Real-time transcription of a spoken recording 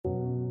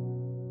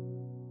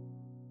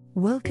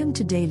Welcome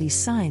to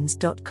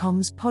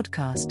dailysigns.com's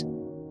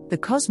podcast. The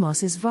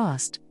cosmos is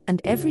vast,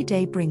 and every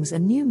day brings a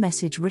new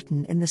message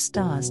written in the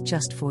stars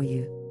just for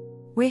you.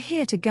 We're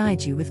here to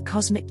guide you with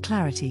cosmic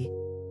clarity.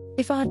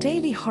 If our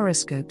daily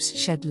horoscopes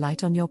shed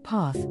light on your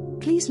path,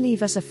 please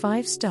leave us a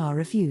 5-star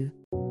review.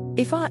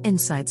 If our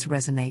insights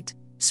resonate,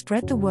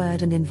 spread the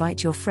word and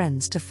invite your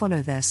friends to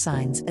follow their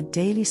signs at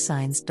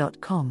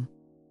dailysigns.com.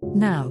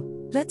 Now,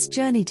 let's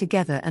journey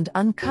together and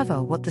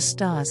uncover what the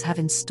stars have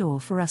in store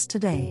for us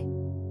today.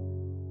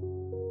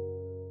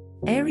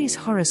 Aries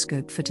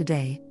horoscope for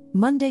today,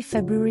 Monday,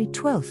 February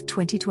 12,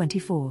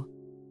 2024.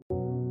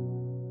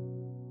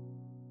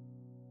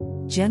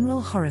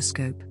 General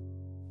horoscope.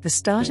 The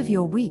start of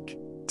your week,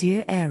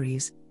 dear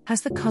Aries,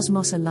 has the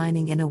cosmos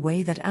aligning in a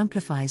way that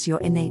amplifies your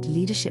innate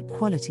leadership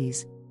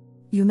qualities.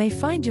 You may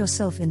find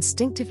yourself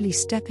instinctively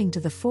stepping to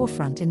the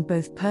forefront in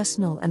both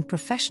personal and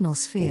professional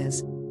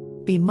spheres.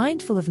 Be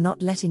mindful of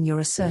not letting your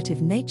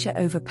assertive nature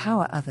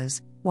overpower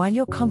others, while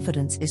your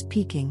confidence is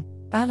peaking.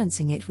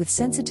 Balancing it with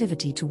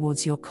sensitivity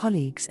towards your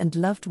colleagues and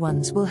loved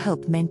ones will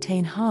help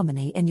maintain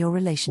harmony in your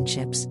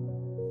relationships.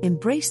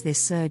 Embrace this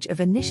surge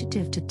of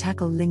initiative to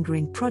tackle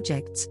lingering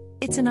projects.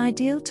 It's an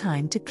ideal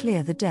time to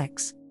clear the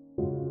decks.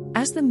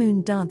 As the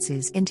moon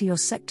dances into your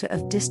sector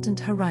of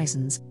distant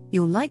horizons,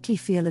 you'll likely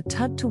feel a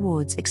tug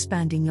towards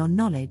expanding your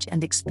knowledge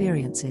and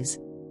experiences.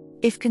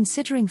 If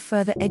considering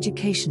further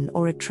education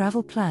or a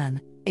travel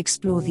plan,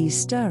 explore these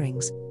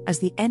stirrings, as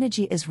the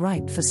energy is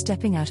ripe for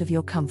stepping out of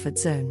your comfort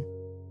zone.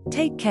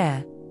 Take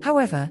care,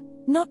 however,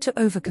 not to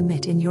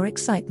overcommit in your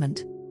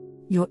excitement.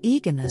 Your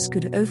eagerness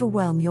could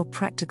overwhelm your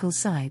practical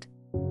side.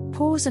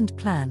 Pause and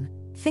plan,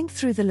 think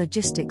through the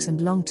logistics and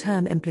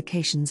long-term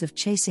implications of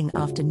chasing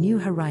after new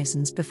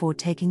horizons before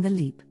taking the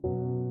leap.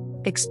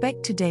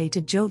 Expect today to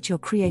jolt your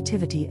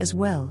creativity as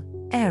well,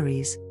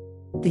 Aries.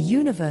 The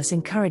universe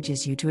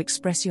encourages you to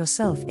express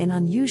yourself in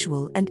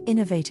unusual and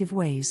innovative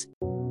ways.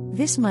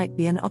 This might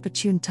be an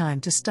opportune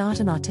time to start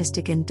an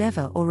artistic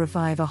endeavor or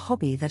revive a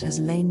hobby that has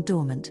lain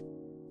dormant.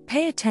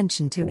 Pay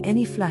attention to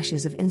any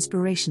flashes of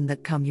inspiration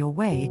that come your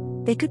way,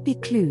 they could be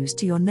clues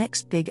to your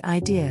next big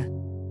idea.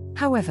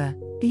 However,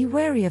 be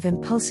wary of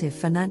impulsive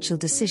financial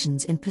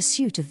decisions in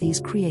pursuit of these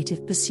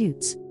creative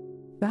pursuits.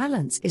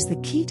 Balance is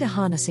the key to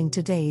harnessing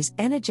today's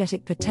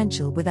energetic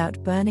potential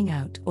without burning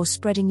out or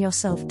spreading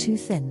yourself too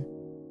thin.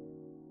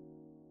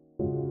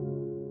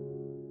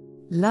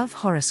 Love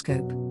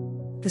horoscope.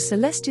 The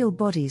celestial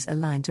bodies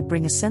align to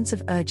bring a sense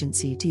of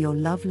urgency to your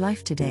love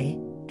life today,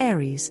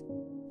 Aries.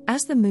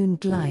 As the moon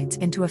glides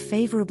into a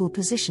favorable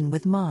position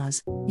with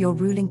Mars, your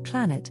ruling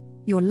planet,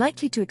 you're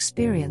likely to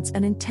experience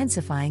an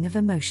intensifying of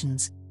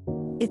emotions.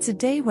 It's a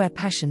day where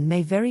passion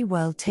may very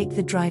well take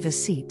the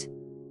driver's seat.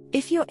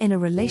 If you're in a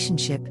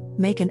relationship,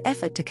 make an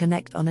effort to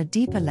connect on a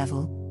deeper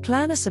level,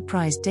 plan a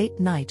surprise date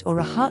night or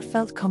a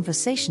heartfelt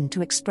conversation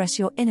to express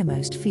your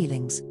innermost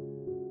feelings.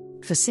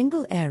 For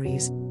single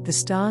Aries, the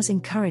stars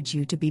encourage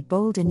you to be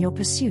bold in your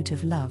pursuit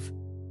of love.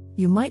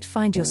 You might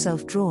find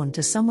yourself drawn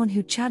to someone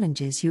who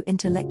challenges you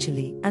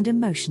intellectually and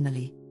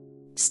emotionally.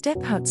 Step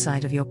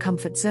outside of your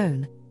comfort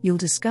zone, you'll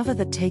discover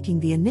that taking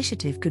the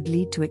initiative could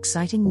lead to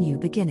exciting new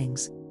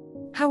beginnings.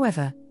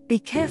 However, be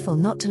careful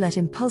not to let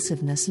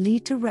impulsiveness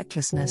lead to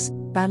recklessness.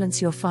 Balance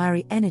your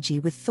fiery energy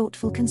with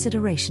thoughtful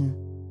consideration.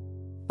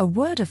 A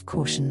word of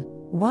caution: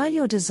 while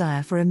your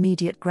desire for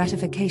immediate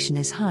gratification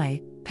is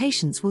high,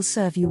 patience will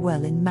serve you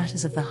well in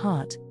matters of the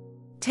heart.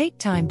 Take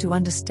time to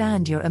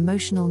understand your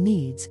emotional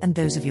needs and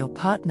those of your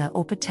partner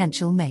or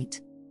potential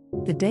mate.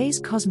 The day's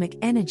cosmic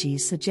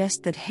energies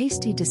suggest that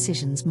hasty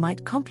decisions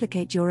might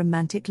complicate your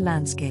romantic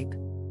landscape.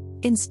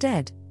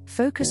 Instead,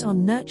 focus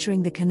on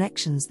nurturing the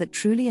connections that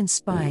truly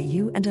inspire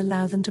you and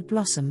allow them to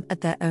blossom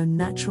at their own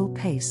natural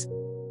pace.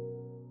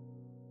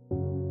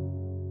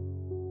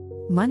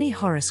 Money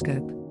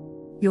horoscope.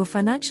 Your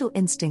financial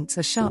instincts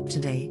are sharp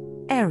today,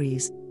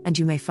 Aries, and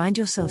you may find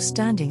yourself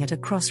standing at a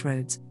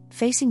crossroads,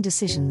 facing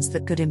decisions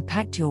that could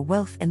impact your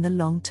wealth in the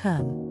long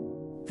term.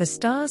 The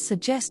stars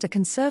suggest a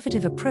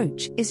conservative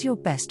approach is your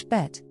best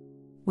bet.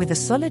 With a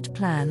solid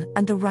plan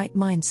and the right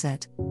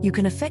mindset, you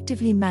can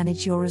effectively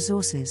manage your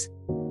resources.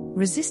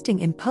 Resisting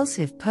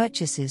impulsive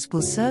purchases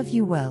will serve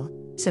you well,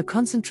 so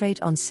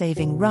concentrate on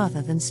saving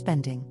rather than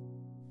spending.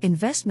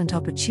 Investment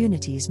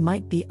opportunities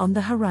might be on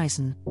the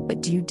horizon,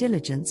 but due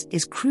diligence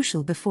is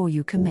crucial before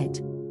you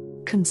commit.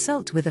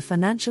 Consult with a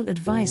financial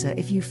advisor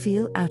if you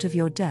feel out of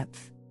your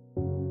depth.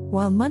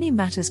 While money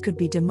matters could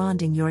be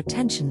demanding your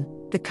attention,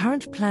 the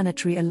current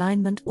planetary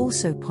alignment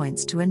also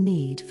points to a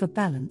need for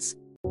balance.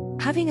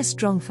 Having a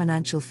strong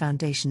financial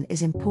foundation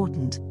is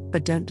important,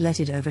 but don't let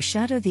it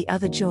overshadow the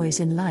other joys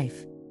in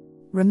life.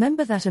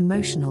 Remember that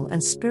emotional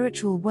and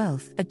spiritual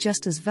wealth are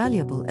just as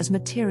valuable as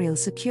material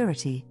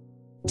security.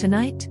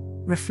 Tonight,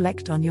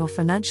 reflect on your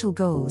financial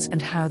goals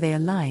and how they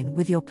align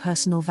with your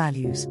personal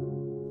values.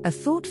 A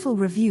thoughtful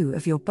review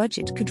of your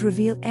budget could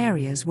reveal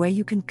areas where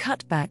you can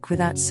cut back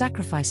without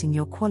sacrificing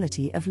your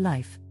quality of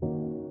life.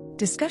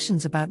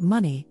 Discussions about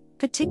money,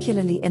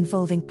 particularly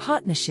involving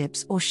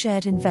partnerships or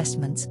shared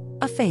investments,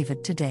 are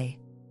favored today.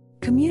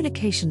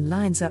 Communication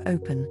lines are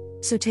open,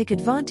 so take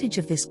advantage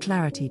of this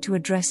clarity to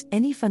address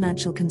any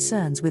financial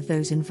concerns with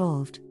those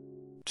involved.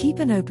 Keep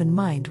an open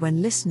mind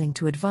when listening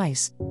to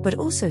advice, but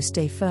also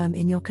stay firm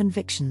in your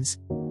convictions.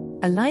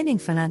 Aligning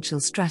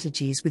financial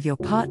strategies with your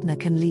partner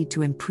can lead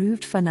to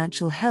improved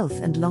financial health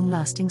and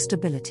long-lasting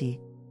stability.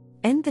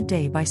 End the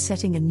day by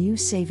setting a new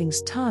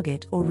savings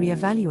target or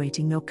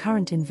reevaluating your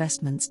current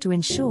investments to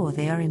ensure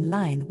they are in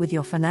line with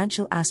your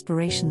financial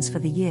aspirations for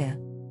the year.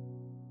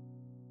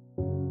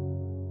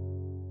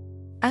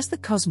 As the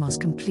cosmos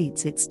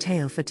completes its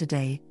tale for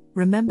today,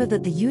 remember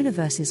that the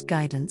universe's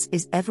guidance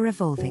is ever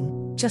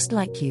evolving, just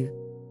like you.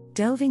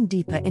 Delving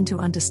deeper into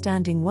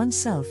understanding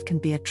oneself can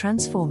be a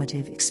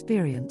transformative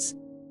experience.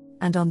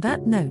 And on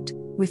that note,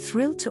 we're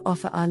thrilled to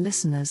offer our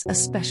listeners a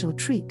special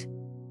treat.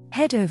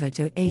 Head over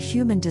to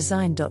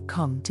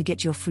ahumandesign.com to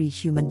get your free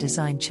human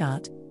design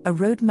chart, a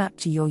roadmap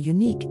to your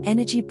unique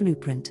energy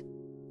blueprint.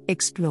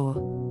 Explore,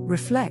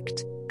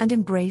 reflect, and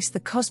embrace the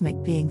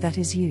cosmic being that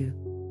is you.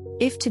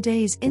 If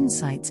today's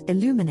insights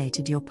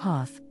illuminated your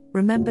path,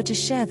 remember to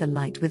share the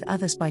light with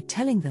others by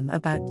telling them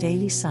about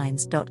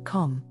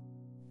dailysigns.com.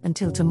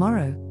 Until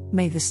tomorrow,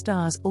 may the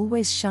stars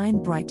always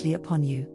shine brightly upon you.